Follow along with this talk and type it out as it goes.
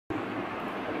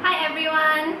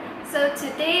everyone! So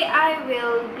today I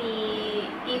will be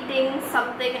eating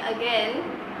something again.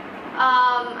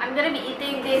 I'm gonna be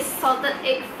eating this salted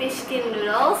egg fish skin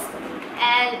noodles,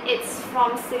 and it's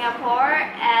from Singapore,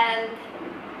 and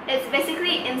it's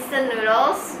basically instant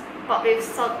noodles but with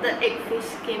salted egg fish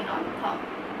skin on top,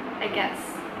 I guess.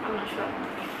 I'm not sure.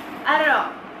 I don't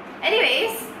know.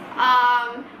 Anyways,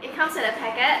 it comes in a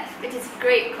packet, which is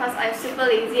great because I'm super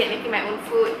lazy at making my own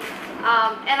food.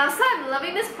 And also I'm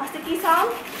loving this plasticky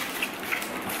sound.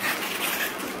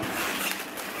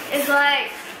 It's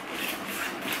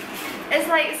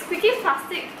like squeaky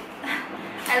plastic.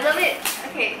 I love it.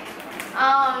 Okay.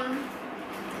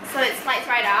 So it slides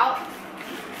right out.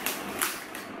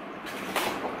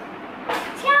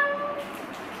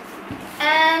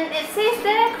 And it says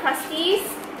there crusties.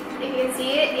 If you can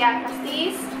see it, yeah,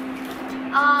 crusties.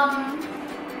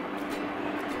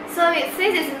 So it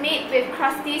says it's made with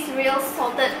Krusty's real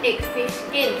salted egg fish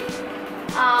skin.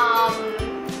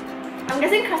 I'm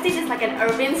guessing Krusty's is like an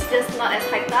Irvin's, just not as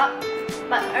hyped up.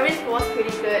 But Irvin's was pretty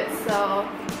good, so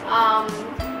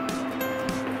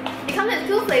it comes in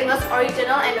two flavors,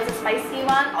 original and there's a spicy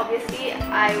one. Obviously,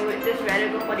 I would just rather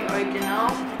go for the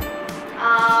original.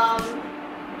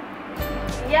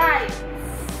 Yeah, it's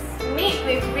made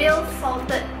with real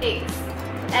salted eggs,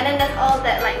 and then there's all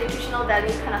that like nutritional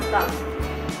value kind of stuff.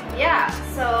 Yeah,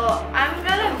 so I'm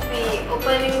gonna be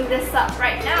opening this up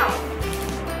right now.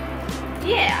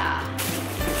 Yeah,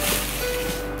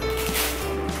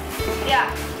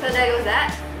 so there goes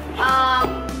that.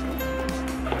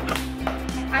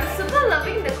 I'm super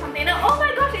loving the container. Oh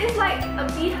my gosh, it's like a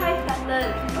beehive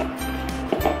pattern.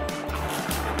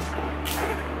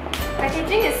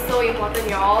 Packaging is so important,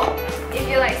 y'all. If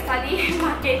you like study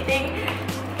marketing,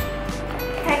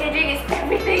 packaging is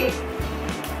everything.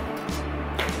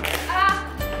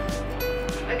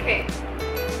 Okay,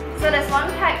 so there's one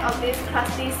pack of this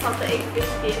crusty salted egg fish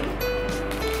skin.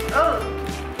 Oh,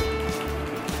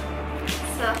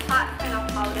 it's a hard kind of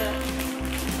powder.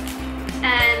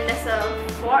 And there's a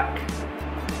fork.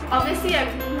 Obviously, I'm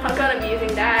not gonna be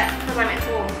using that because I'm at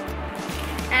home.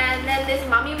 And then this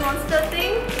Mummy Monster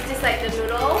thing, which is like the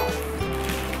noodle.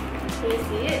 Can you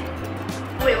see it?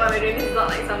 Wait, what am I doing? This is not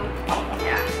like some...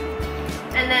 yeah.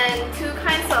 And then two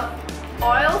kinds of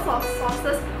oils or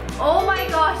sauces. Oh my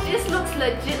gosh, this looks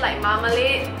legit like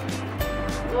marmalade.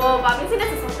 Whoa, but I'm guessing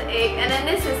this is salted egg. And then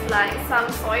this is like some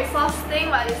soy sauce thing,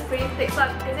 but it's pretty thick. So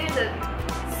I'm guessing it's a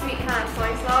sweet kind of soy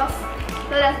sauce.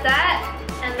 So there's that,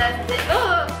 and there's this.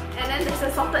 Oh! And then there's a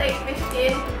salted egg fish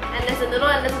skin, and there's a noodle,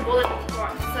 and there's a bowl of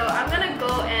pork. So I'm gonna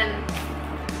go and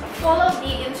follow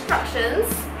the instructions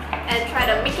and try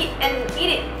to make it and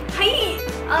eat it. Hi!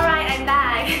 Alright, I'm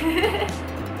back.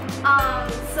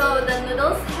 So the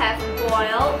noodles have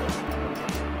boiled,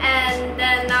 and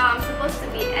then now I'm supposed to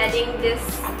be adding this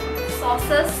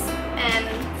sauces and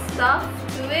stuff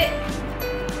to it.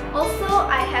 Also,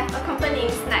 I have accompanying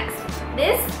snacks.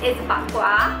 This is bak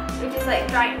kwa, which is like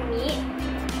dried meat,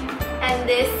 and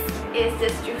this is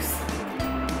this juice.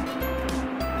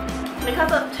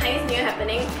 Because of Chinese New Year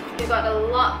happening, we got a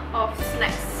lot of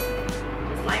snacks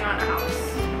just lying around the house.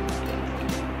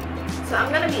 So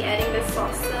I'm gonna be adding the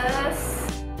sauces.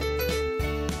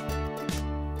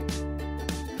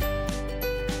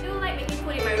 I do like making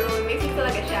food in my room, it makes me feel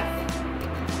like a chef.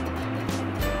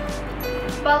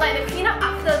 But like the cleanup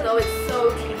after though, it's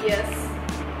so tedious.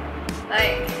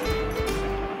 Like,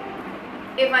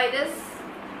 if I just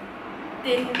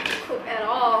didn't cook at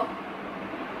all,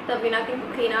 there'll be nothing to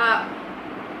clean up.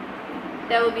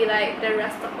 That will be like the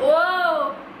rest of...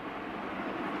 Whoa!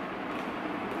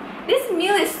 This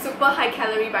meal is super high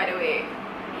calorie, by the way.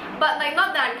 But like,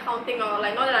 not that I'm counting or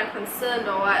like not that I'm concerned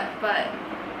or what, but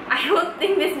I don't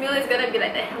think this meal is gonna be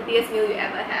like the healthiest meal you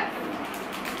ever have.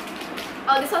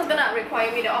 Oh, this one's gonna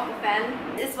require me to off the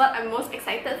fan. This is what I'm most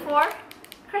excited for.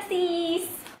 Crusties!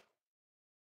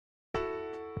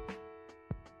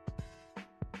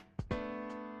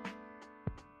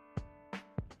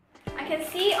 I can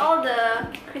see all the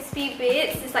crispy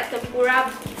bits. It's like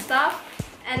tempura stuff.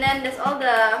 And then there's all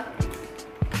the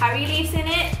curry leaves in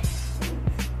it.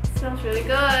 Smells really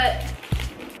good.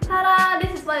 Ta-da!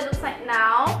 This is what it looks like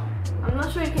now. I'm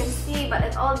not sure you can see, but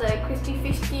there's all the crispy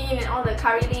fish skin and all the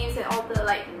curry leaves and all the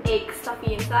like egg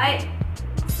stuffy inside.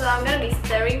 So I'm gonna be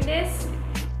stirring this.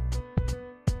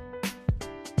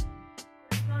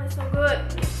 The smell is so good.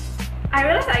 I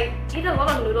realized I eat a lot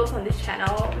of noodles on this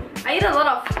channel. I eat a lot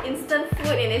of instant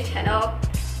food in this channel.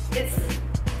 It's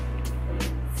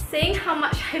saying how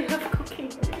much I love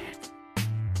cooking.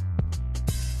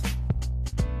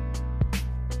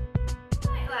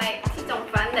 Like 这种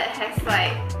饭 that has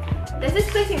like, there's this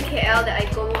place in KL that I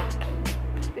go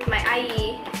with my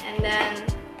ayi, and then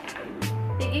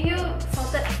they give you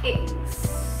salted egg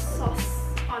sauce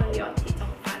on your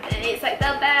jjijiangfan, and it's like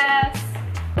the best.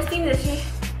 This thing is actually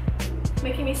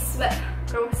making me sweat.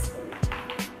 Gross.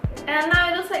 And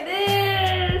now it looks like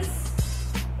this.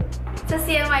 So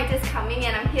CNY is just coming,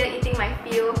 and I'm here eating my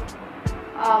fill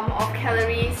of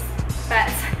calories,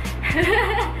 fats.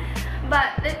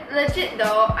 But legit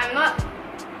though, I'm not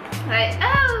like,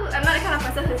 oh, I'm not the kind of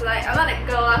person who's like, I'm not a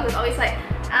girl who's always like,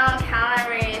 oh,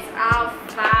 calories, oh,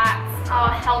 fats, oh,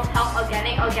 health,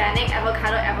 organic,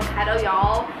 avocado,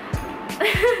 y'all.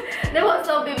 They were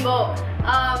so bimbo.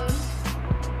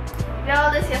 We're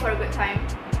all just here for a good time.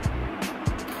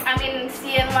 I mean,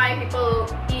 CNY people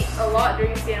eat a lot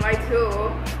during CNY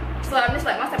too. So I'm just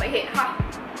like, one step ahead, huh?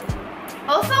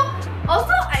 Also,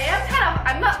 I am kind of,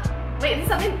 I'm not, wait, this is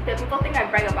something that people think I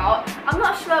brag about. I'm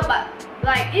not sure, but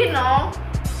like, you know,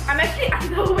 I'm actually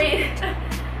underweight.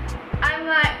 I'm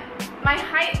like, my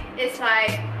height is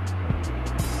like,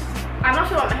 I'm not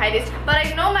sure what my height is, but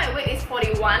I know my weight is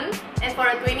 41, and for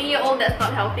a 20-year-old that's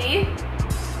not healthy.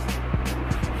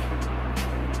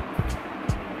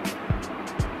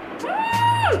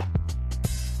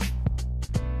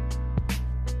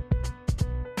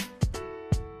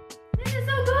 This is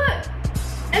so good!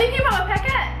 And it came from a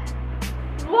packet!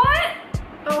 What?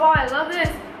 Oh wow, I love this!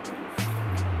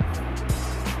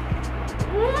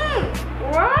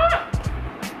 What?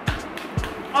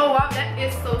 Oh wow, that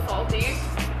is so salty.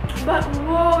 But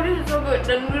whoa, this is so good.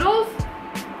 The noodles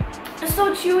are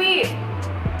so chewy.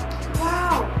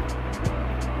 Wow.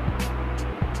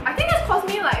 I think this cost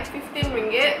me like 15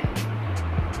 ringgit.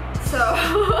 So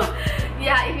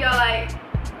yeah, if you're like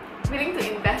willing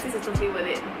to invest, this is totally worth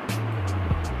it.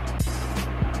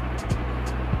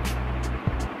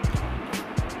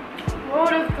 Whoa,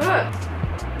 that's good.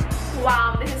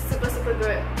 Wow, this is super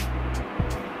good.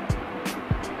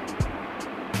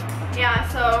 Yeah,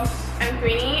 so I'm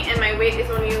 20 and my weight is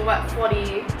only what, 41?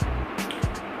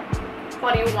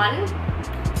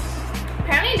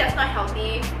 Apparently that's not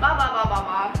healthy. Blah blah blah blah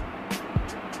blah.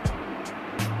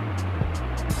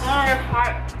 Oh, it's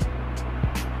hard.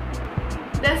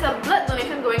 There's a blood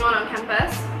donation going on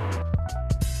campus.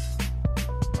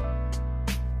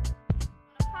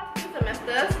 For the past few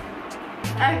semesters,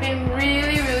 I've been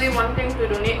really wanting to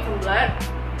donate some blood.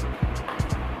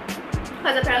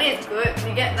 Because apparently it's good.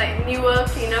 You get like newer,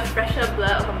 cleaner, fresher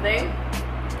blood or something.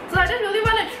 So I just really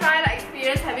want to try the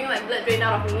experience having like blood drained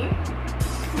out of me.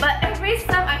 But every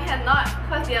sem I cannot,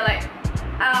 because they're like,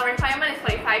 our requirement is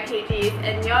 45 kgs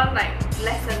and you're like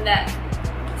less than that.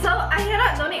 So I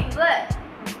cannot donate blood.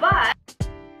 But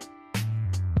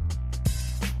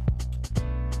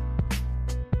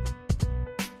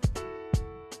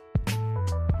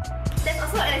there's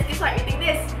also an excuse why I'm eating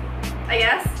this, I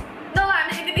guess. No,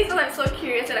 I'm eating this because I'm so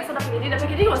curious and I saw the packaging. The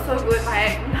packaging was so good,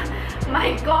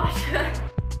 my gosh.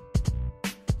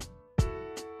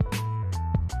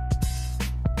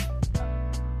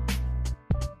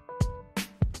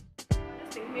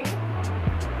 Just thinking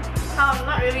how I'm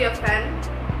not really a fan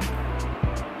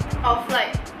of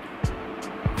like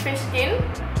fish skin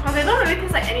because they don't really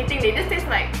taste like anything. They just taste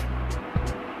like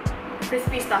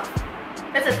crispy stuff.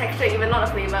 That's a texture, even not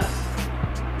a flavor.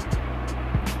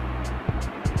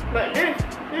 But this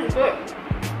is good.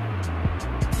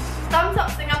 Thumbs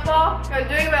up, Singapore. You're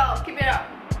doing well. Keep it up.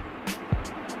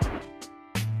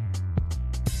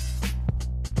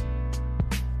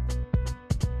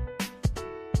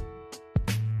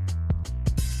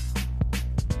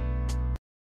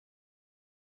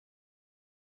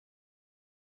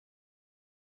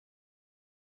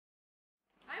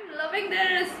 I'm loving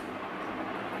this.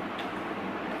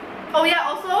 Oh yeah,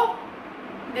 also,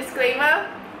 disclaimer.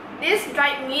 This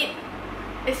dried meat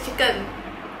is chicken.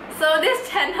 So this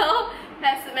channel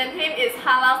has maintained its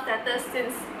halal status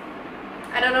since,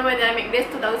 I don't know when did I make this,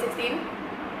 2016?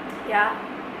 Yeah.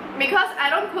 Because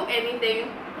I don't cook anything.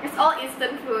 It's all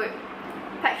instant food.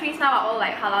 Factories now are all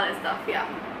like halal and stuff, yeah.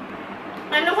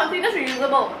 And the containers are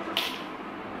reusable.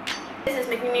 This is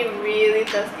making me really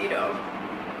thirsty though.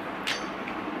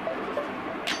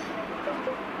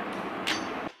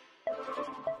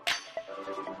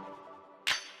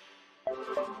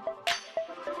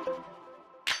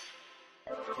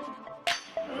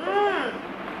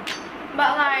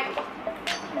 But like,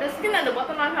 the skin at the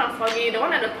bottom are kind of soggy, the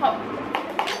one at the top,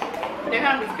 they're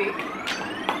kind of crispy.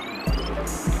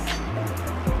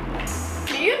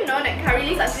 Do you know that curry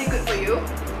leaves are actually good for you?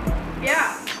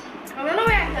 Yeah. I don't know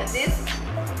where I heard this,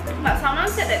 but someone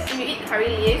said that if you eat curry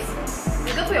leaves,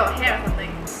 it's good for your hair or something.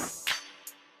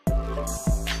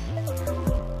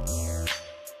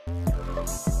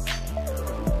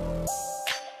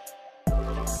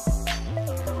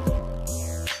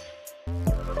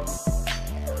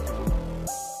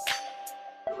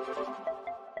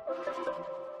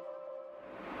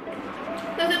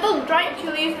 dried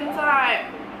chilies inside.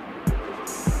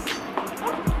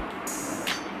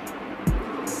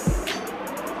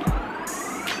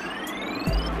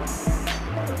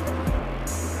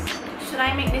 Should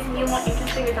I make this meal more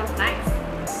interesting with some snacks?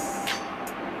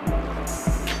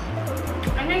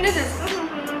 I think this is...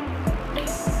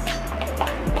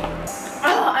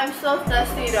 Oh, I'm so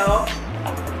thirsty though.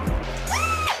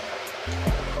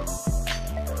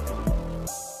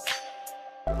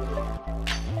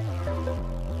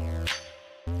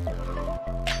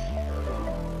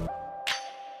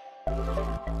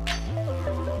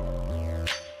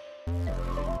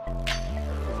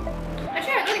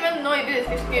 Actually, I don't even know if this is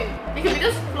fish skin. It could be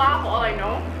just flour for all I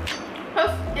know.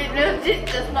 Because it legit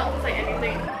does not look like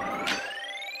anything.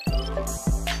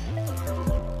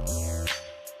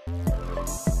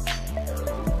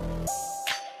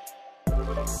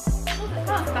 It's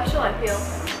kind of special, I feel.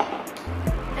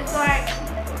 It's like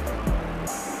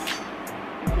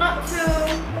not too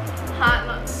hard,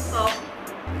 not too soft.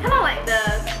 Kind of like the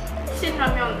Shin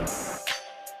Ramyeon.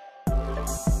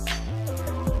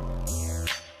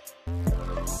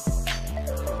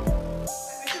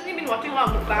 Watching a lot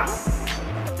of mukbang,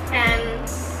 and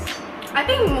I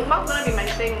think mukbang is gonna be my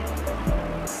thing.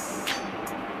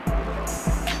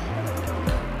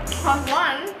 Cause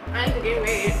one, I need to gain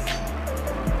weight,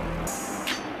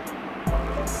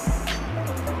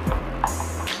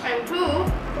 and two,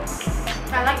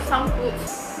 I like some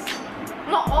foods.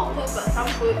 Not all foods, but some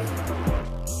foods.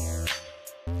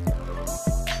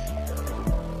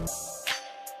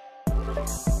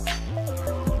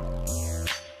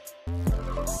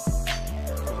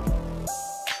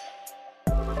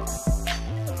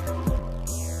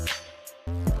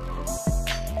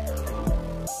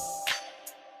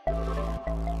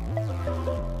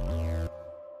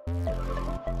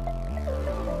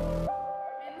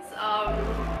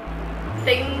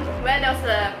 Thing where there was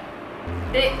a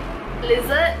big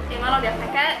lizard in one of their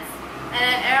packets, and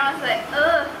then everyone was like,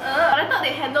 ugh. But I thought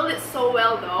they handled it so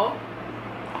well though.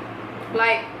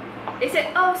 Like, they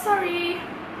said, oh sorry,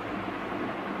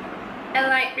 and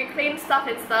like reclaimed stuff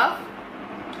and stuff.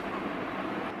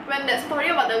 When that story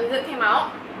about the lizard came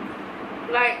out,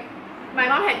 like my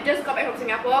mom had just got back from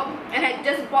Singapore and had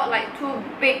just bought like 2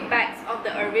 big bags of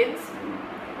the Irvins.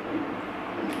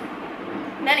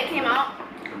 Then it came out.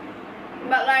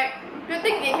 But like, good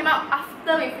thing it came out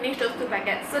after we finished those 2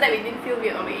 packets, so that we didn't feel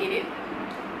weird when we ate it.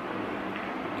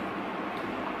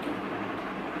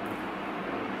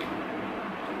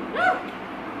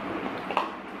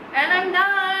 And I'm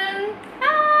done!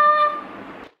 Ah!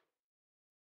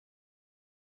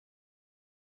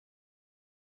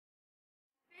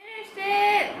 Finished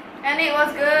it! And it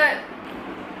was good.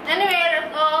 Anyway,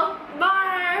 that's all.